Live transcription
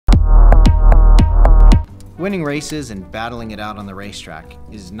Winning races and battling it out on the racetrack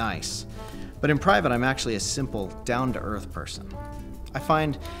is nice, but in private I'm actually a simple, down-to-earth person. I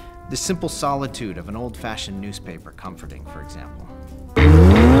find the simple solitude of an old-fashioned newspaper comforting, for example.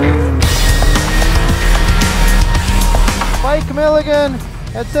 Mike Milligan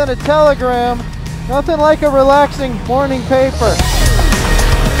had sent a telegram. Nothing like a relaxing morning paper.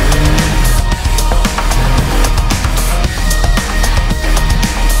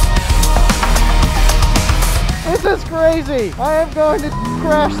 This is crazy! I am going to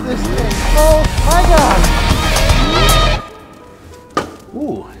crash this thing. Oh my God!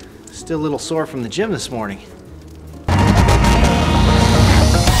 Ooh, still a little sore from the gym this morning.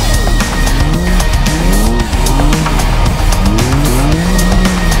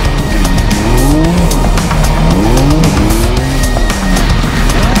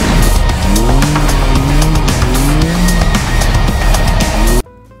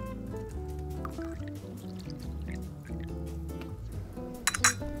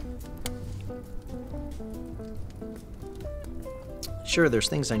 Sure, there's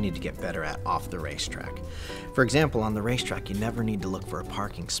things I need to get better at off the racetrack. For example, on the racetrack, you never need to look for a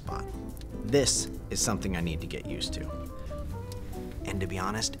parking spot. This is something I need to get used to. And to be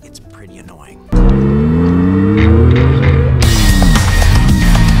honest, it's pretty annoying.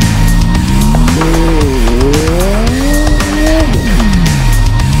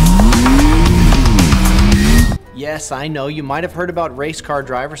 Yes, I know, you might have heard about race car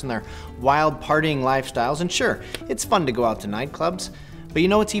drivers and their wild partying lifestyles, and sure, it's fun to go out to nightclubs, but you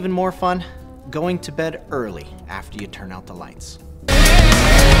know what's even more fun? Going to bed early after you turn out the lights.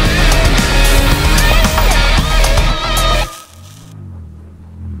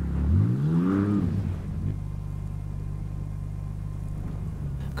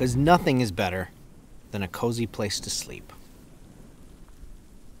 Because nothing is better than a cozy place to sleep.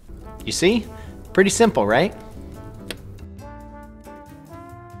 You see? Pretty simple, right?